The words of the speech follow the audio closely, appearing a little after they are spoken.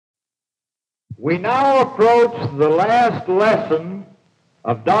We now approach the last lesson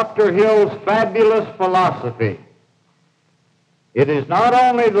of Dr. Hill's fabulous philosophy. It is not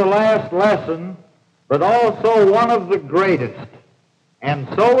only the last lesson, but also one of the greatest. And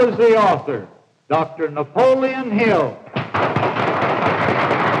so is the author, Dr. Napoleon Hill. Thank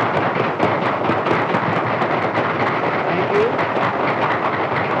you.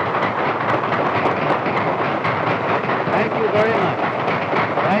 Thank you very much.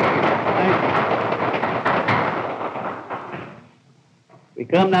 Thank you. Thank you. We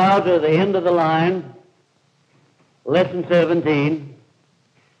come now to the end of the line, lesson 17,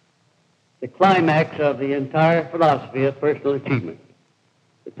 the climax of the entire philosophy of personal achievement.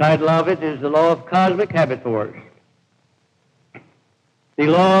 The title of it is The Law of Cosmic Habit Force. The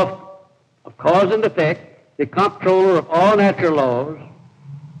law of cause and effect, the comptroller of all natural laws,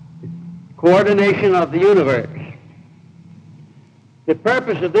 the coordination of the universe. The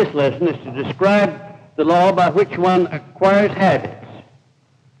purpose of this lesson is to describe the law by which one acquires habits,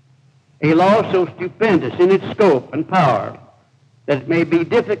 a law so stupendous in its scope and power that it may be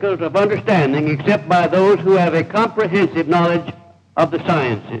difficult of understanding except by those who have a comprehensive knowledge of the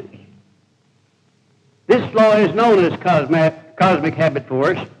sciences. This law is known as cosmic habit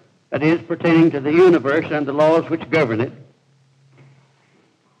force, that is, pertaining to the universe and the laws which govern it.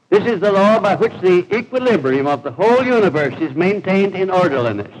 This is the law by which the equilibrium of the whole universe is maintained in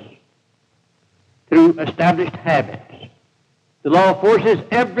orderliness through established habits. The law forces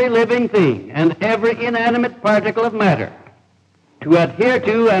every living thing and every inanimate particle of matter to adhere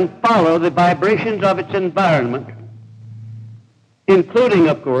to and follow the vibrations of its environment, including,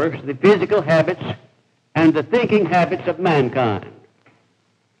 of course, the physical habits and the thinking habits of mankind.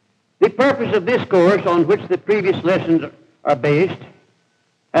 The purpose of this course, on which the previous lessons are based,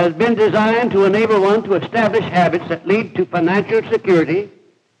 has been designed to enable one to establish habits that lead to financial security,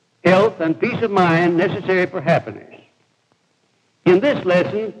 health, and peace of mind necessary for happiness. In this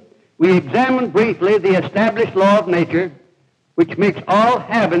lesson, we examine briefly the established law of nature, which makes all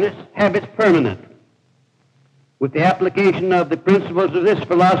habits permanent. With the application of the principles of this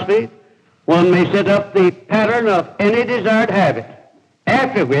philosophy, one may set up the pattern of any desired habit,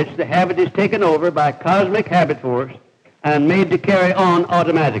 after which the habit is taken over by cosmic habit force and made to carry on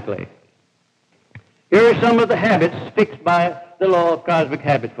automatically. Here are some of the habits fixed by the law of cosmic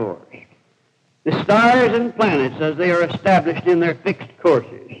habit force. The stars and planets as they are established in their fixed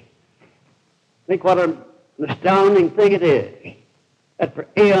courses. Think what an astounding thing it is that for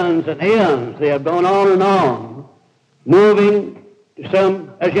eons and eons they have gone on and on, moving to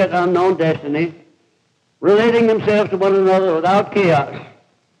some as yet unknown destiny, relating themselves to one another without chaos.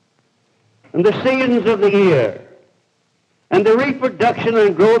 And the seasons of the year, and the reproduction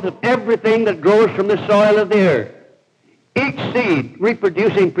and growth of everything that grows from the soil of the earth, each seed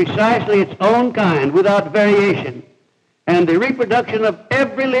reproducing precisely its own kind without variation, and the reproduction of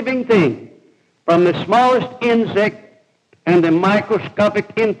every living thing, from the smallest insect and the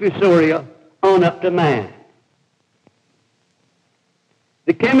microscopic infusoria on up to man.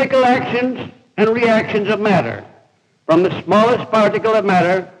 The chemical actions and reactions of matter, from the smallest particle of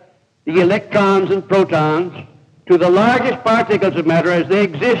matter, the electrons and protons, to the largest particles of matter as they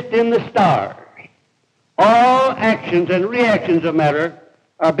exist in the stars. All actions and reactions of matter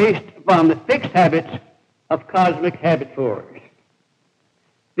are based upon the fixed habits of cosmic habit force.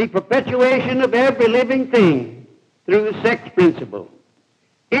 The perpetuation of every living thing through the sex principle.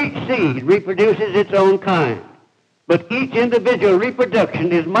 Each seed reproduces its own kind, but each individual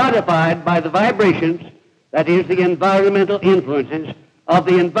reproduction is modified by the vibrations, that is, the environmental influences of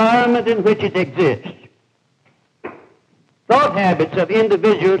the environment in which it exists. Thought habits of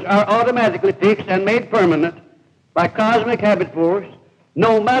individuals are automatically fixed and made permanent by cosmic habit force,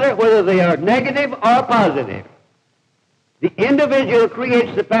 no matter whether they are negative or positive. The individual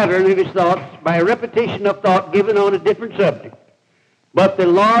creates the pattern of his thoughts by a repetition of thought given on a different subject. But the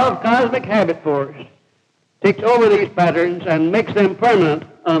law of cosmic habit force takes over these patterns and makes them permanent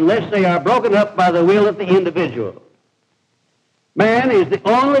unless they are broken up by the will of the individual. Man is the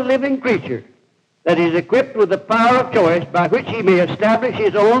only living creature that is equipped with the power of choice by which he may establish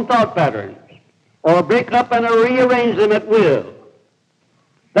his own thought patterns or break up and rearrange them at will.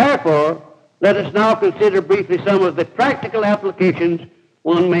 Therefore, let us now consider briefly some of the practical applications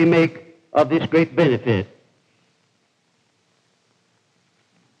one may make of this great benefit.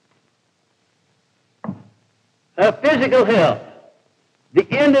 Physical health. The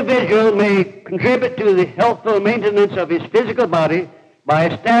individual may contribute to the healthful maintenance of his physical body by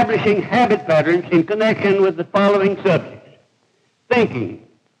establishing habit patterns in connection with the following subjects. Thinking.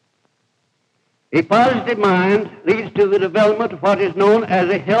 A positive mind leads to the development of what is known as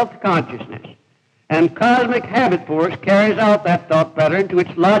a health consciousness. and cosmic habit force carries out that thought pattern to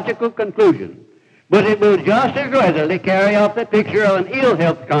its logical conclusion. But it will just as readily carry out the picture of an ill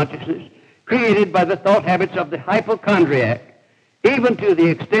health consciousness created by the thought habits of the hypochondriac, even to the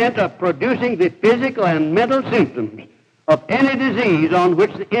extent of producing the physical and mental symptoms of any disease on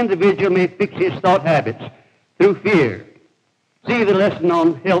which the individual may fix his thought habits through fear. See the lesson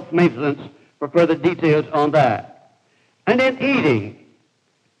on health maintenance for further details on that. And in eating,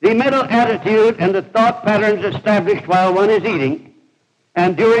 the mental attitude and the thought patterns established while one is eating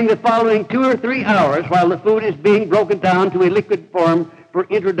and during the following 2 or 3 hours while the food is being broken down to a liquid form for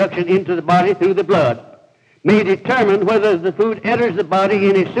introduction into the body through the blood may determine whether the food enters the body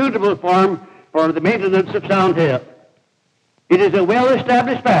in a suitable form for the maintenance of sound health. It is a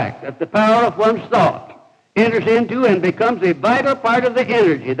well-established fact that the power of one's thought enters into and becomes a vital part of the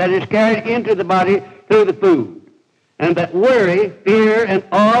energy that is carried into the body through the food, and that worry, fear, and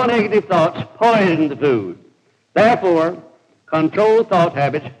all negative thoughts poison the food. Therefore, controlled thought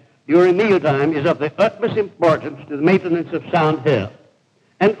habits during mealtime is of the utmost importance to the maintenance of sound health.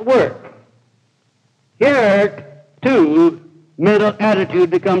 And work. Here, too, mental attitude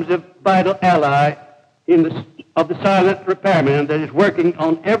becomes a vital ally of the silent repairman that is working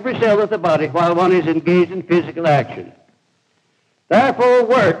on every cell of the body while one is engaged in physical action. Therefore,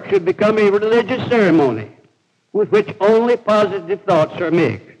 work should become a religious ceremony with which only positive thoughts are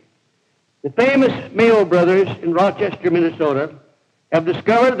mixed. The famous Mayo brothers in Rochester, Minnesota, have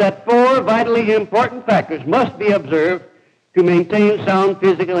discovered that 4 vitally important factors must be observed to maintain sound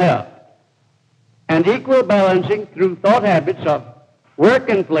physical health: and equal balancing through thought habits of work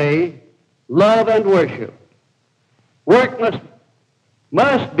and play, love and worship. Work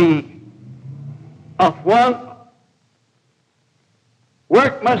must be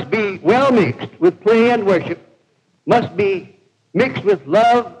well mixed with play and worship, must be mixed with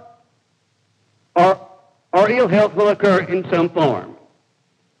love, or ill health will occur in some form.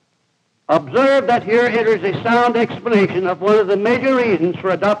 Observe that here enters a sound explanation of one of the major reasons for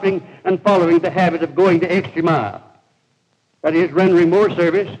adopting and following the habit of going the extra mile. That is, rendering more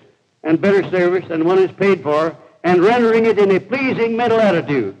service and better service than one is paid for, and rendering it in a pleasing mental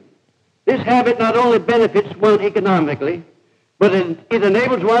attitude. This habit not only benefits one economically, but it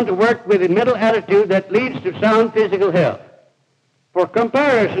enables one to work with a mental attitude that leads to sound physical health. For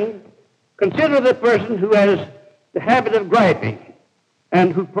comparison, consider the person who has the habit of griping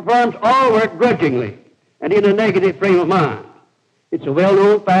and who performs all work grudgingly and in a negative frame of mind. It's a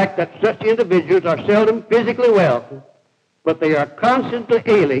well-known fact that such individuals are seldom physically well, but they are constantly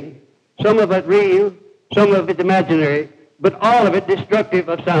ailing, some of it real, some of it imaginary, but all of it destructive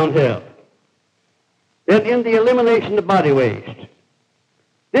of sound health. Then in the elimination of body waste.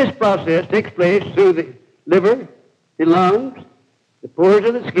 This process takes place through the liver, the lungs, the pores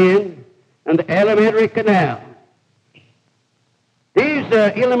of the skin, and the alimentary canal. These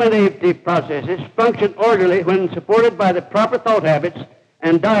eliminative processes function orderly when supported by the proper thought habits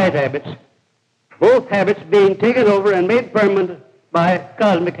and diet habits, both habits being taken over and made permanent by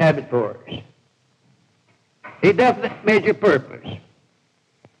cosmic habit force. A definite major purpose.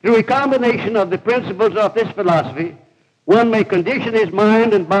 Through a combination of the principles of this philosophy, one may condition his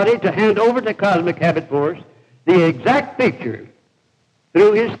mind and body to hand over to cosmic habit force the exact picture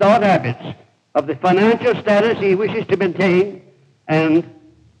through his thought habits of the financial status he wishes to maintain, and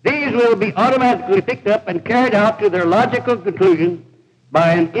these will be automatically picked up and carried out to their logical conclusion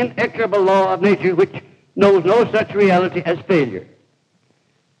by an inexorable law of nature which knows no such reality as failure.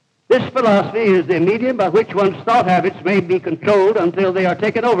 This philosophy is the medium by which one's thought habits may be controlled until they are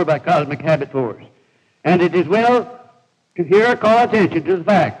taken over by cosmic habit force. And it is well to here call attention to the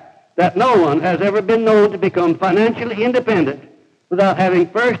fact that no one has ever been known to become financially independent without having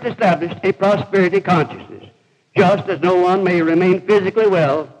first established a prosperity consciousness, just as no one may remain physically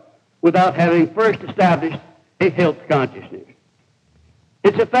well without having first established a health consciousness.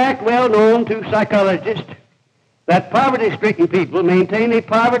 It's a fact well known to psychologists that poverty-stricken people maintain a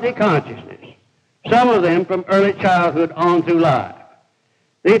poverty consciousness, some of them from early childhood on through life.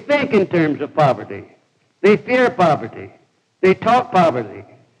 They think in terms of poverty. They fear poverty. They talk poverty.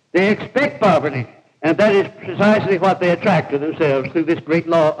 They expect poverty. And that is precisely what they attract to themselves through this great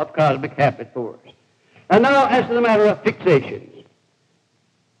law of cosmic habit force. And now, as to the matter of fixations,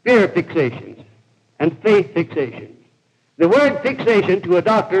 fear fixations, and faith fixations. The word fixation to a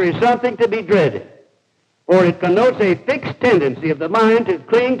doctor is something to be dreaded, for it connotes a fixed tendency of the mind to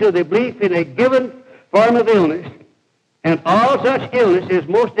cling to the belief in a given form of illness, and all such illness is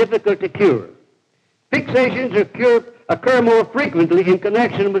most difficult to cure. Fixations occur more frequently in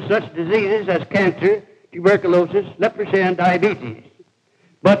connection with such diseases as cancer, tuberculosis, leprosy, and diabetes.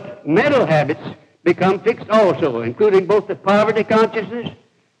 But mental habits become fixed also, including both the poverty consciousness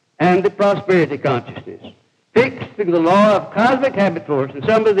and the prosperity consciousness. Fixed through the law of cosmic habit force, and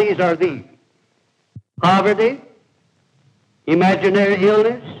some of these are these: poverty, imaginary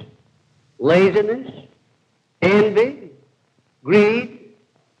illness, laziness, envy, greed,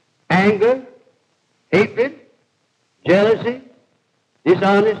 anger, hatred, jealousy,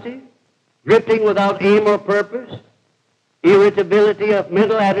 dishonesty, drifting without aim or purpose, irritability of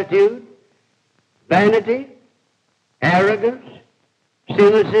mental attitude, vanity, arrogance,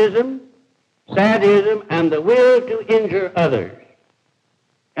 cynicism, sadism, and the will to injure others.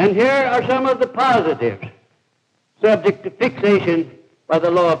 And here are some of the positives subject to fixation by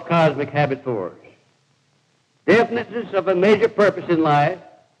the law of cosmic habit force. Definiteness of a major purpose in life,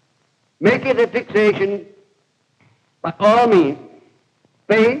 make it a fixation by all means.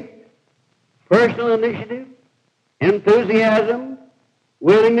 Faith, personal initiative, enthusiasm,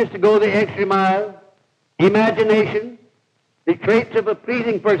 willingness to go the extra mile, imagination, the traits of a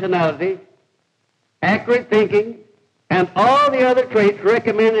pleasing personality, accurate thinking, and all the other traits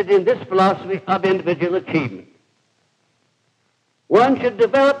recommended in this philosophy of individual achievement. One should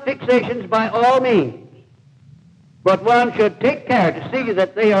develop fixations by all means, but one should take care to see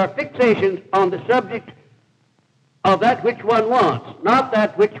that they are fixations on the subject of that which one wants, not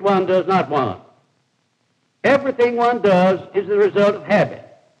that which one does not want. Everything one does is the result of habit.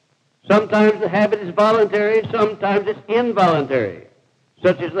 Sometimes the habit is voluntary, sometimes it's involuntary,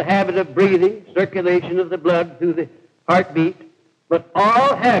 such as the habit of breathing, circulation of the blood through the heartbeat. But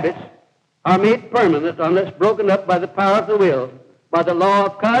all habits are made permanent unless broken up by the power of the will, by the law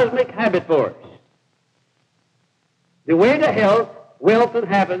of cosmic habit force. The way to health, wealth, and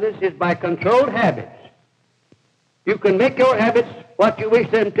happiness is by controlled habits. You can make your habits what you wish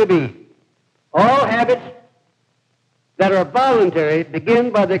them to be. All habits that are voluntary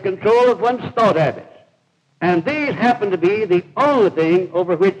begin by the control of one's thought habits. And these happen to be the only thing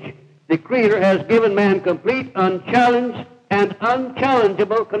over which the Creator has given man complete, unchallenged, and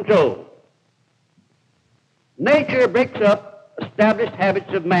unchallengeable control. Nature breaks up established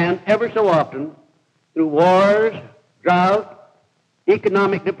habits of man ever so often through wars, drought,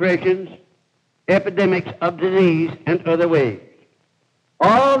 economic depressions, epidemics of disease, and other ways.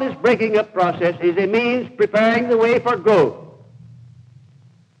 All this breaking up process is a means preparing the way for growth.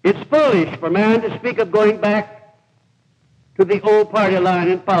 It's foolish for man to speak of going back to the old party line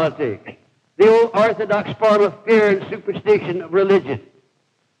in politics, the old orthodox form of fear and superstition of religion,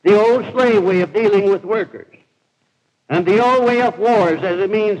 the old slave way of dealing with workers, and the old way of wars as a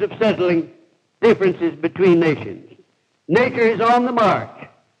means of settling differences between nations. Nature is on the march,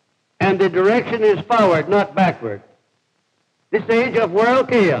 and the direction is forward, not backward. This age of world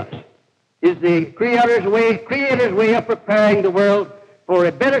chaos is the Creator's way of preparing the world for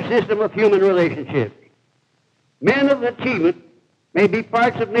a better system of human relationships. Men of achievement may be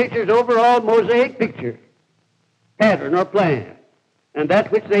parts of nature's overall mosaic picture, pattern, or plan, and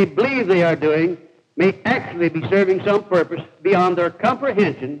that which they believe they are doing may actually be serving some purpose beyond their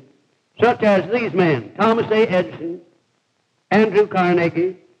comprehension, such as these men: Thomas A. Edison, Andrew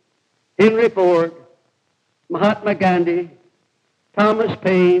Carnegie, Henry Ford, Mahatma Gandhi, Thomas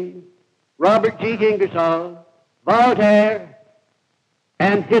Paine, Robert G. Ingersoll, Voltaire,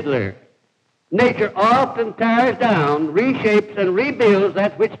 and Hitler. Nature often tears down, reshapes, and rebuilds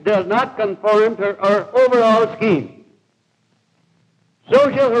that which does not conform to her overall scheme.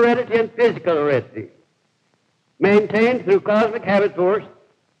 Social heredity and physical heredity, maintained through cosmic habit force,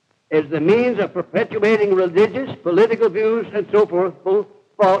 is the means of perpetuating religious, political views, and so forth, both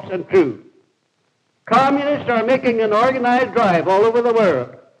false and true. Communists are making an organized drive all over the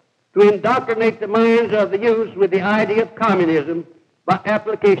world to indoctrinate the minds of the youth with the idea of communism by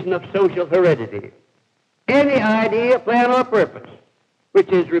application of social heredity. Any idea, plan, or purpose which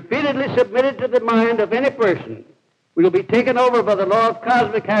is repeatedly submitted to the mind of any person will be taken over by the law of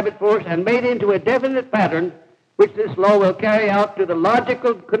cosmic habit force and made into a definite pattern, which this law will carry out to the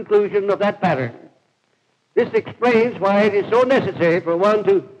logical conclusion of that pattern. This explains why it is so necessary for one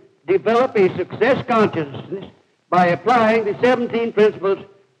to develop a success consciousness by applying the 17 principles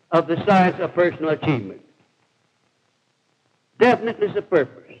of the science of personal achievement. Definiteness of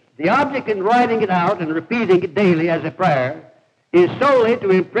purpose. The object in writing it out and repeating it daily as a prayer is solely to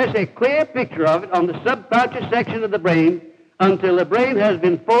impress a clear picture of it on the subconscious section of the brain until the brain has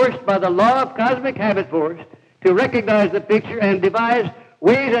been forced by the law of cosmic habit force to recognize the picture and devise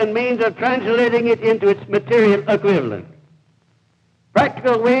ways and means of translating it into its material equivalent.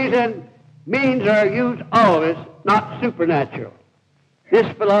 Practical ways and means are used always, not supernatural.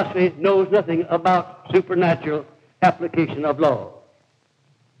 This philosophy knows nothing about supernatural application of law.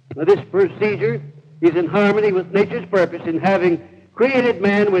 Now, this procedure is in harmony with nature's purpose in having created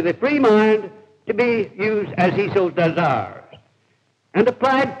man with a free mind to be used as he so desires. And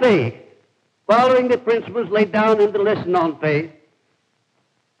applied faith, following the principles laid down in the lesson on faith,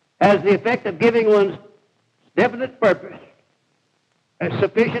 has the effect of giving one's definite purpose a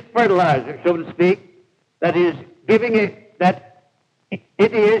sufficient fertilizer, so to speak, that is, giving it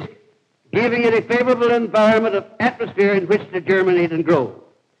a favorable environment of atmosphere in which to germinate and grow.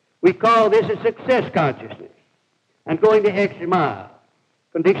 We call this a success consciousness and going the extra mile.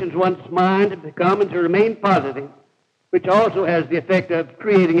 Conditions one's mind to become and to remain positive, which also has the effect of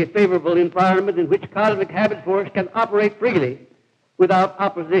creating a favorable environment in which cosmic habit force can operate freely without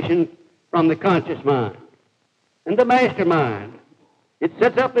opposition from the conscious mind. And the mastermind, it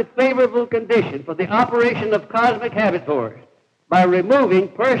sets up a favorable condition for the operation of cosmic habit force by removing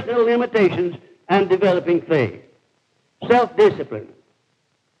personal limitations and developing faith. Self-discipline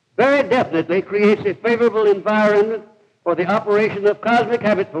very definitely creates a favorable environment for the operation of cosmic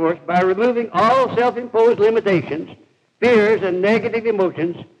habit force by removing all self-imposed limitations, fears, and negative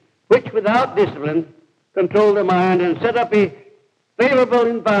emotions which, without discipline, control the mind and set up a favorable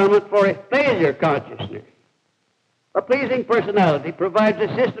environment for a failure consciousness. A pleasing personality provides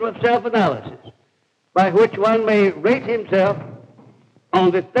a system of self-analysis by which one may rate himself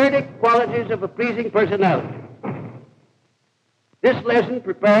on the 30 qualities of a pleasing personality. This lesson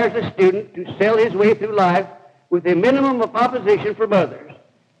prepares the student to sail his way through life with a minimum of opposition from others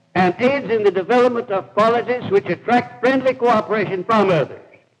and aids in the development of qualities which attract friendly cooperation from others.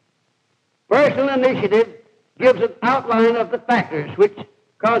 Personal initiative gives an outline of the factors which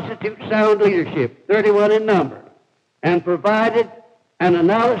constitute sound leadership, 31 in number, and provided an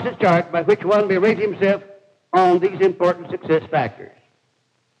analysis chart by which one may rate himself on these important success factors.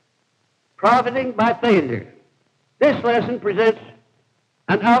 Profiting by failure. This lesson presents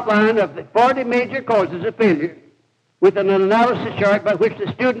an outline of the 40 major causes of failure with an analysis chart by which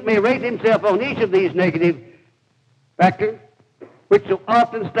the student may rate himself on each of these negative factors which so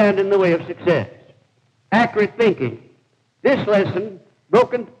often stand in the way of success. Accurate thinking. This lesson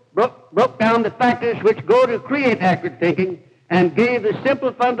broke down the factors which go to create accurate thinking and gave the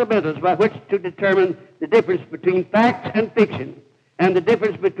simple fundamentals by which to determine the difference between facts and fiction and the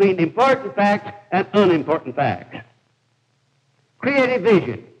difference between important facts and unimportant facts. Creative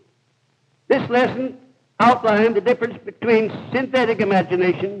vision. This lesson outlined the difference between synthetic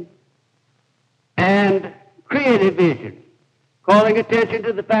imagination and creative vision, calling attention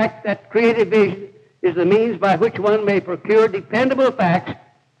to the fact that creative vision is the means by which one may procure dependable facts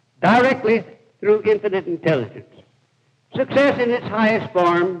directly through infinite intelligence. Success in its highest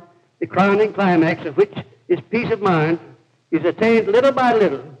form, the crowning climax of which is peace of mind, is attained little by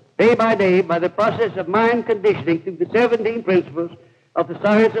little, day by day, by the process of mind conditioning through the 17 principles of the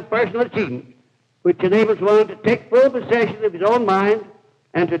science of personal achievement, which enables one to take full possession of his own mind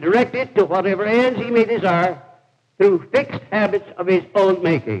and to direct it to whatever ends he may desire through fixed habits of his own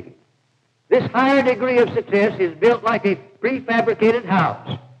making. This higher degree of success is built like a prefabricated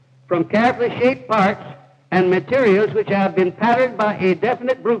house from carefully shaped parts and materials which have been patterned by a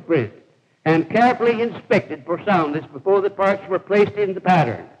definite blueprint and carefully inspected for soundness before the parts were placed in the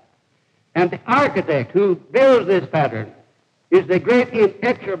pattern. And the architect who builds this pattern is the great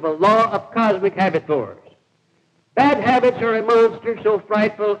inexorable law of cosmic habit force. Bad habits are a monster so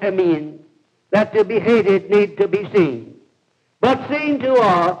frightful and mean that to be hated need to be seen. But seen too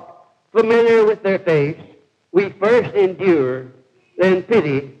oft, familiar with their face, we first endure, then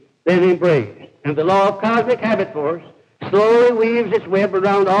pity, then embrace. And the law of cosmic habit force slowly weaves its web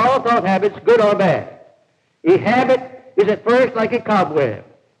around all thought habits, good or bad. A habit is at first like a cobweb.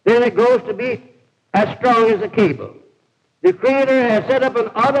 Then it grows to be as strong as a cable. The Creator has set up an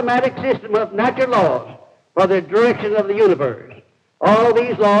automatic system of natural laws for the direction of the universe. All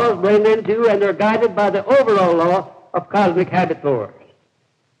these laws blend into and are guided by the overall law of cosmic habit force.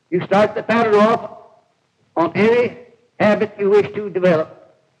 You start the pattern off on any habit you wish to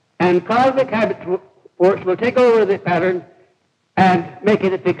develop, and cosmic habit force will take over the pattern and make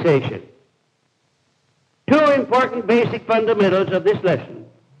it a fixation. Two important basic fundamentals of this lesson.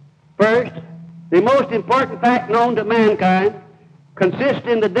 First, the most important fact known to mankind consists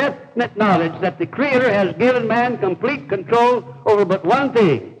in the definite knowledge that the Creator has given man complete control over but one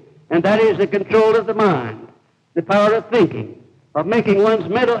thing, and that is the control of the mind, the power of thinking, of making one's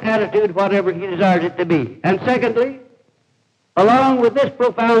mental attitude whatever he desires it to be. And secondly, along with this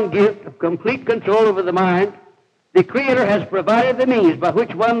profound gift of complete control over the mind, the Creator has provided the means by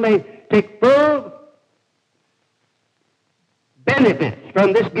which one may take full benefits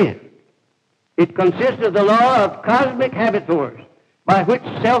from this gift. It consists of the law of cosmic habit force, by which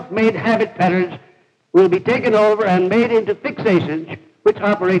self-made habit patterns will be taken over and made into fixations which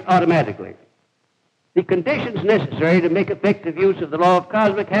operate automatically. The conditions necessary to make effective use of the law of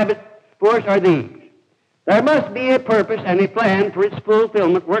cosmic habit force are these. There must be a purpose and a plan for its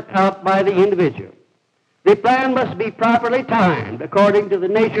fulfillment worked out by the individual. The plan must be properly timed according to the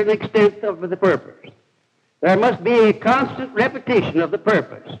nature and extent of the purpose. There must be a constant repetition of the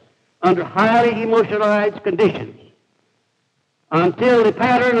purpose under highly emotionalized conditions until the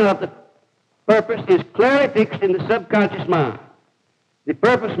pattern of the purpose is clearly fixed in the subconscious mind. The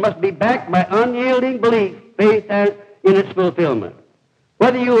purpose must be backed by unyielding belief, faith, and in its fulfillment.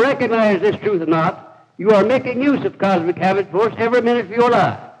 Whether you recognize this truth or not, you are making use of cosmic habit force every minute of your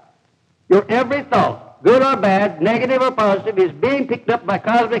life. Your every thought, good or bad, negative or positive, is being picked up by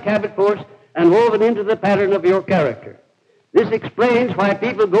cosmic habit force and woven into the pattern of your character. This explains why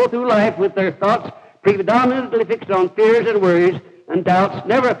people go through life with their thoughts predominantly fixed on fears and worries and doubts,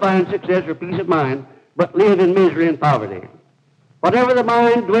 never find success or peace of mind, but live in misery and poverty. Whatever the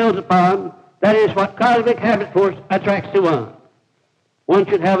mind dwells upon, that is what cosmic habit force attracts to one. One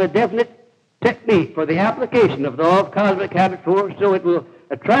should have a definite technique for the application of the law of cosmic habit force so it will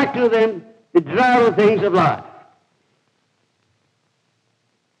attract to them the desirable things of life.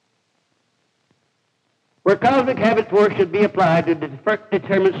 Where cosmic habit force should be applied to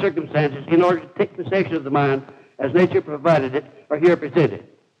determine circumstances in order to take the section of the mind as nature provided it are here presented.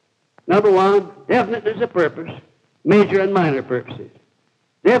 Number one, definiteness of purpose, major and minor purposes.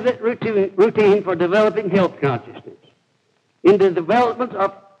 Definite routine for developing health consciousness. In the development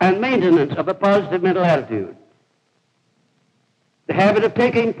of and maintenance of a positive mental attitude. The habit of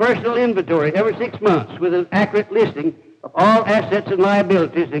taking personal inventory every 6 months with an accurate listing of all assets and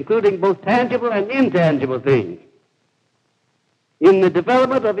liabilities, including both tangible and intangible things. In the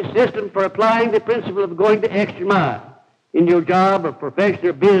development of a system for applying the principle of going the extra mile in your job or profession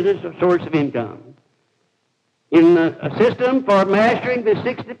or business or source of income. In a system for mastering the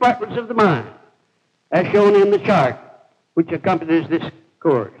 6 departments of the mind, as shown in the chart which accompanies this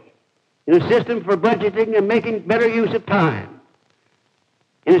course. In a system for budgeting and making better use of time.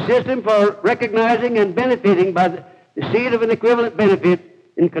 In a system for recognizing and benefiting by the seed of an equivalent benefit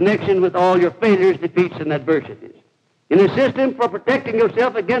in connection with all your failures, defeats, and adversities. In a system for protecting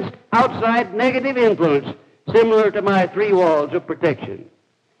yourself against outside negative influence, similar to my 3 walls of protection.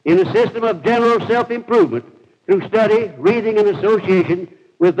 In a system of general self-improvement through study, reading, and association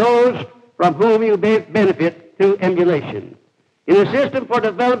with those from whom you benefit through emulation. In a system for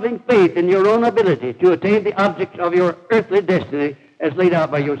developing faith in your own ability to attain the objects of your earthly destiny as laid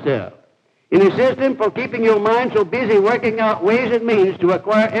out by yourself. In a system for keeping your mind so busy working out ways and means to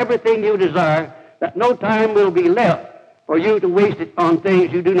acquire everything you desire that no time will be left for you to waste it on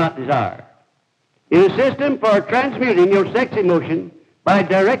things you do not desire. In a system for transmuting your sex emotion by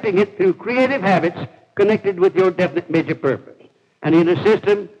directing it through creative habits connected with your definite major purpose. And in a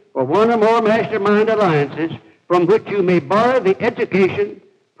system for one or more mastermind alliances from which you may borrow the education,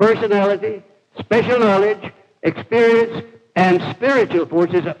 personality, special knowledge, experience, and spiritual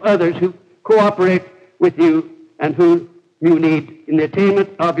forces of others who cooperate with you and who you need in the attainment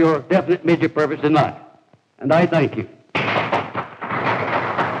of your definite major purpose in life. And I thank you.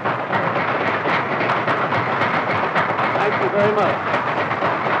 Thank you very much.